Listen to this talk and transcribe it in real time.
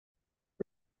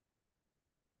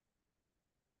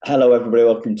Hello, everybody.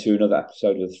 Welcome to another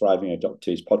episode of the Thriving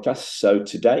Adoptees podcast. So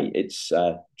today it's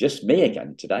just me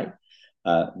again today.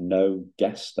 No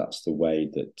guest. That's the way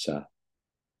that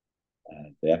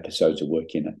the episodes are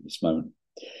working at this moment.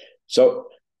 So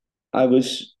I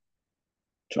was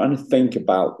trying to think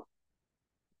about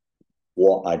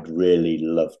what I'd really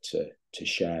love to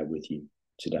share with you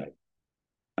today.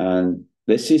 And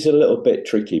this is a little bit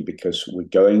tricky because we're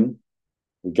going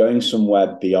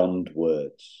somewhere beyond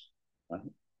words, right?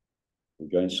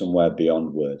 We're going somewhere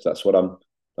beyond words. That's what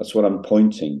I'm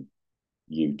pointing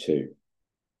you to.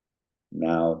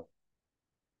 Now,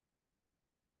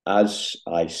 as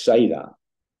I say that,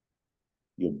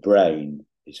 your brain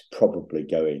is probably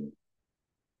going,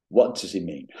 what does it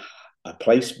mean? A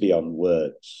place beyond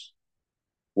words.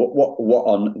 What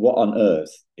on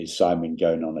earth is Simon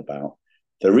going on about?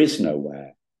 There is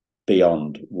nowhere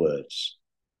beyond words,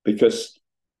 because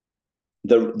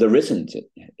there isn't,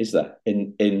 is there?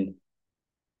 In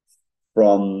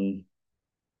from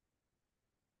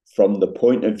the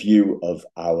point of view of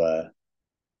our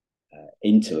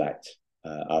intellect,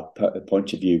 our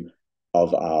point of view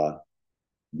of our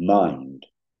mind,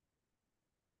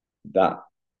 that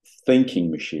thinking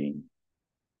machine,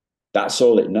 that's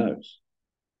all it knows.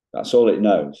 That's all it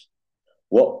knows.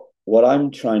 What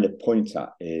I'm trying to point at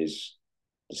is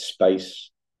the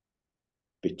space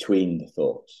between the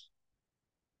thoughts.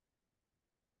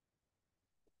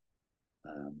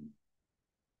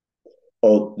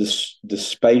 Or the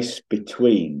space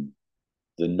between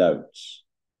the notes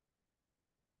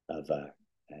of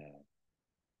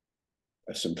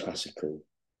some classical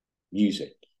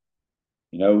music.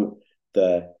 You know,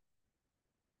 some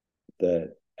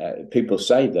people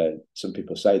say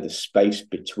the space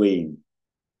between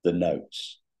the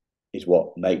notes is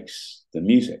what makes the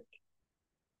music.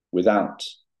 Without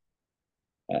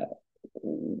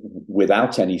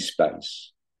any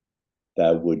space,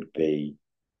 there would be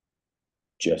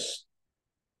just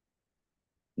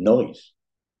noise.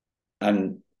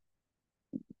 And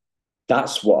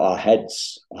that's what our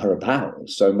heads are about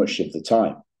so much of the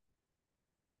time.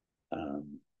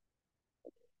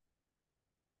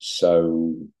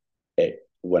 So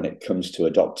when it comes to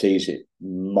adoptees, it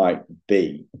might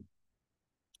be,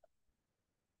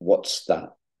 what's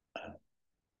that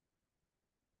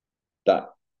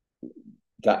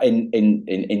in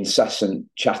incessant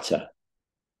chatter,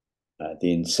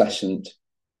 the incessant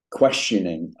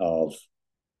questioning of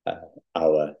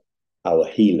our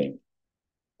healing,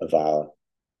 of our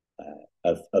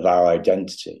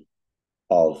identity,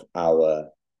 of our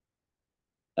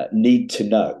need to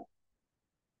know.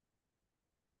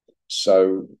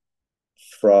 So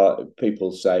for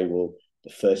people say, well, the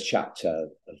first chapter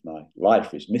of my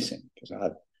life is missing because I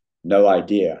had no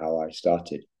idea how I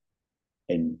started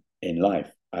in life.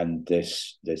 And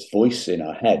this voice in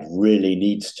our head really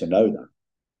needs to know that.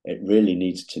 It really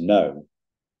needs to know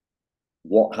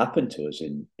what happened to us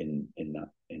in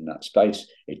that space.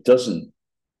 It doesn't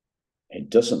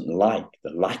like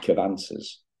the lack of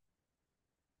answers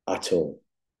at all.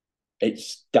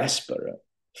 It's desperate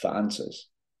for answers,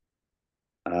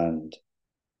 and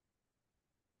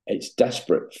it's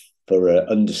desperate for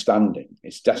understanding.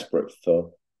 It's desperate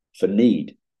for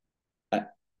need,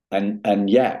 and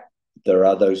yet there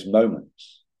are those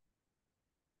moments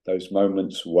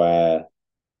where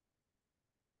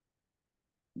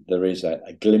there is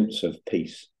a glimpse of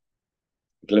peace,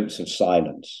 a glimpse of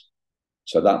silence.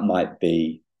 So that might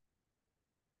be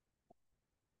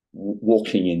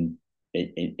walking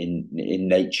in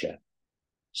nature.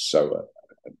 So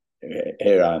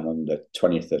here I am on the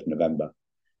 20th of November,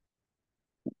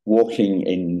 walking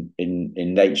in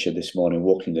nature this morning,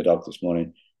 walking the dog this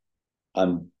morning.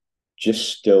 I'm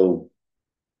just still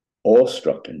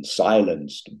awestruck and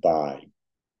silenced by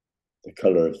the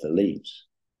color of the leaves.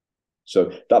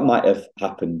 So that might have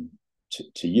happened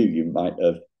to you. You might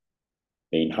have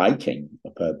been hiking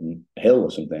up a hill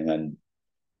or something, and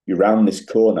you round this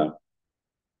corner,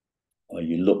 or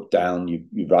you look down, you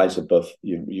rise above,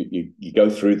 you go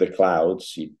through the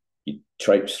clouds, you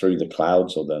traipse through the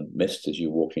clouds or the mist as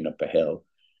you're walking up a hill,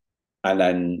 and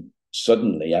then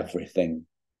suddenly everything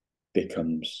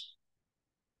becomes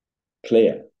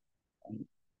clear.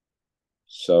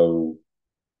 So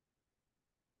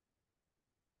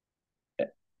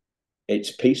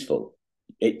it's peaceful.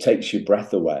 It takes your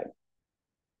breath away.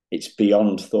 It's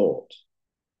beyond thought.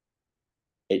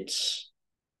 It's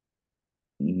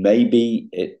maybe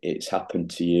it's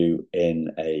happened to you in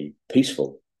a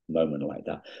peaceful moment like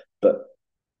that, but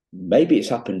maybe it's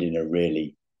happened in a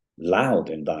really loud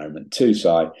environment too.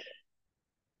 So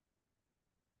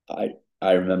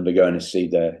I remember going to see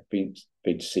been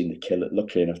to see the Killer,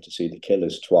 lucky enough to see the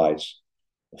Killers twice.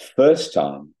 The first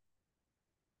time,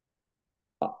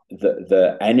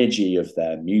 the energy of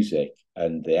their music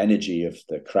and the energy of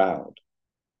the crowd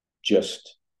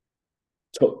just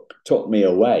took me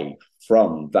away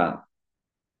from that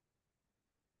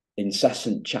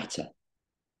incessant chatter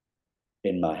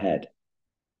in my head,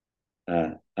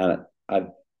 and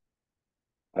I've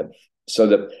so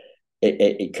that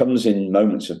it comes in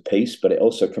moments of peace, but it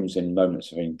also comes in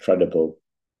moments of incredible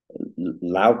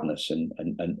loudness and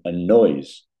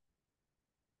noise,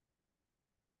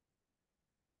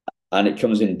 and it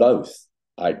comes in both.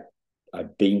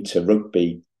 I've been to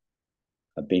rugby.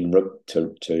 I've been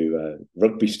to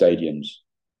rugby stadiums,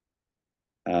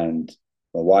 and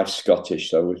my wife's Scottish,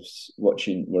 so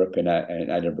we're up in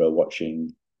Edinburgh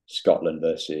watching Scotland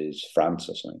versus France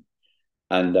or something,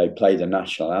 and they play the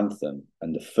national anthem.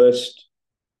 And the first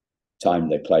time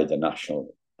they played the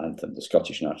national anthem, the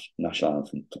Scottish national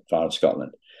anthem for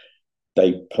Scotland,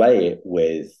 they play it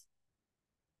with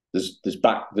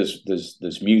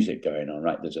there's music going on,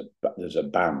 right? There's a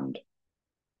band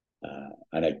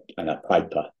and a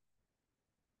piper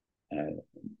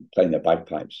playing their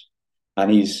bagpipes, and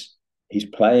he's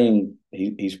playing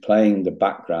the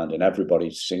background, and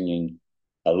everybody's singing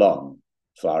along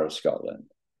Flower of Scotland.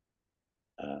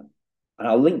 And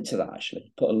I'll link to that,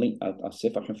 actually. Put a link. I'll see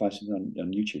if I can find something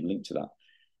on YouTube. Link to that.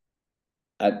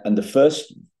 And the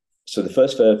first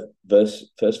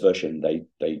version,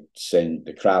 they sing.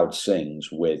 The crowd sings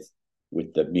with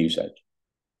the music,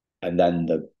 and then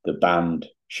the band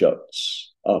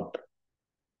shuts up.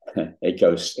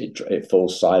 It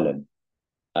falls silent,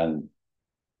 and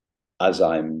as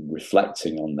I'm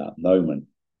reflecting on that moment,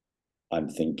 I'm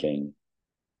thinking,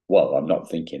 well, I'm not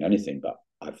thinking anything, but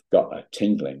I've got a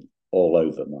tingling all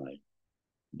over my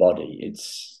body.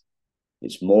 It's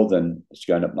more than it's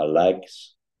going up my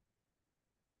legs.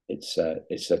 It's a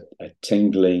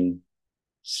tingling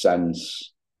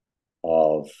sense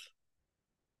of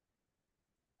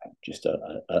just a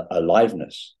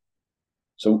aliveness.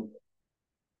 So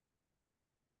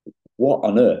what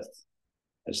on earth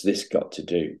has this got to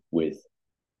do with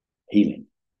healing?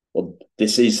 Well,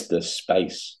 this is the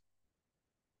space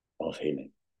of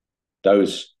healing.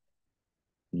 Those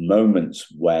moments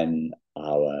when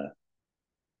our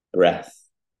breath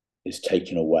is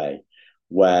taken away,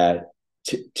 where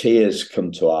tears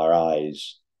come to our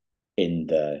eyes in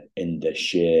the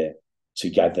sheer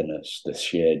togetherness, the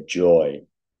sheer joy.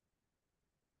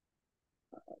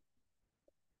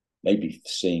 Maybe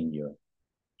seeing your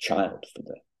child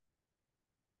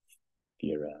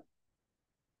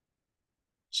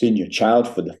seeing your child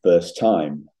for the first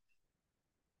time,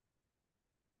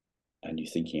 and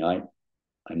you're thinking, I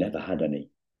never had any.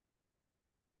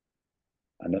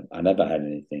 I never had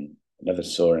anything. I never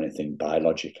saw anything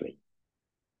biologically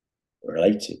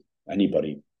related.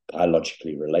 Anybody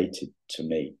biologically related to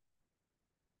me.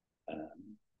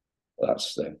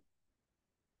 That's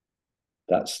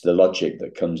the logic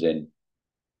that comes in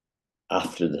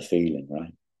after the feeling,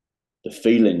 right? The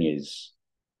feeling is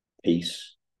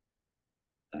peace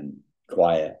and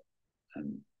quiet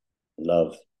and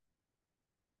love.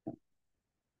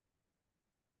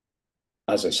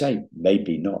 As I say,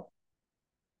 maybe not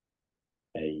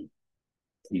a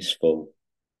peaceful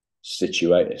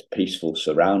situation, peaceful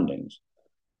surroundings,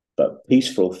 but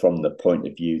peaceful from the point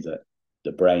of view that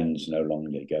the brain's no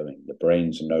longer going, the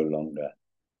brain's no longer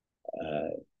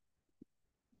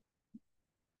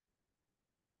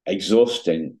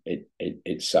exhausting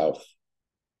itself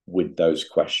with those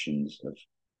questions of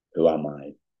who am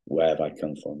I, where have I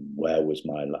come from, where was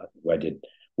my life,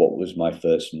 what was my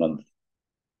first month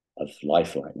of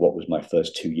life like, what was my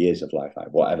first 2 years of life like,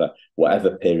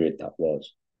 whatever period that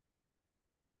was.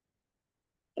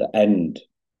 The end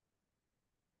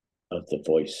of the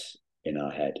voice in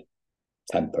our head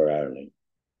temporarily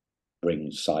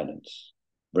brings silence,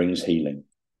 brings healing.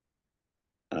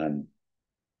 And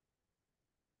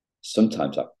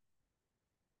sometimes I've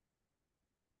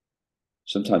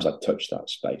touched that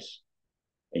space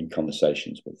in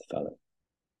conversations with fellow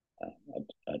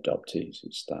adoptees.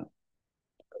 It's that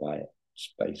quiet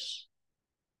space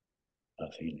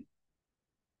of healing.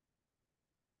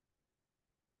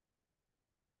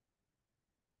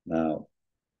 Now,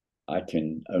 I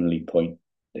can only point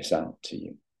this out to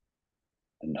you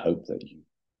and hope that you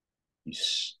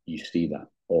see that,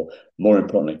 or more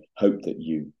importantly, hope that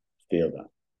you feel that,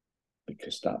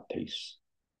 because that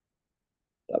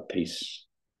peace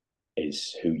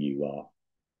is who you are.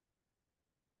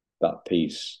 That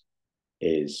peace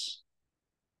is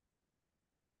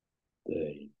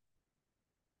the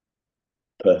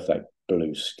perfect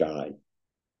blue sky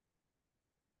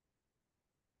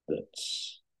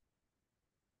that's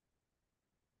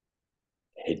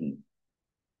hidden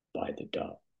by the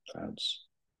dark clouds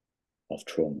of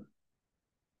trauma.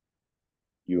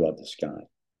 You are the sky.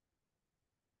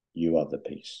 You are the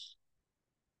peace.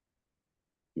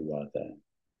 You are the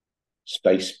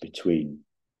space between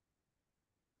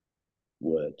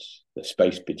words, the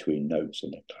space between notes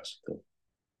and a classical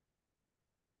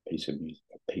piece of music,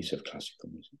 a piece of classical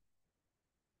music.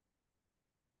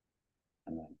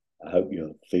 And I hope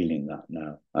you're feeling that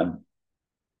now.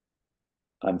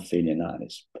 I'm feeling that, and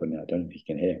it's putting, I don't know if you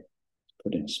can hear, it's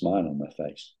putting a smile on my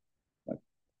face. Like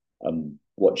I'm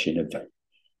watching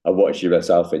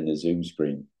myself in the Zoom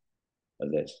screen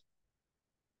of this,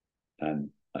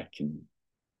 and I can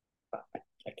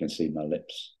see my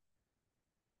lips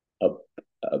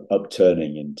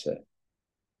upturning into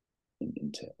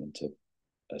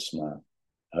a smile.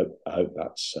 I hope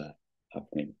that's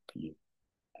happening for you,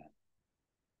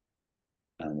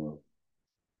 and we'll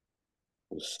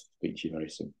speak to you very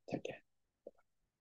soon. Take care.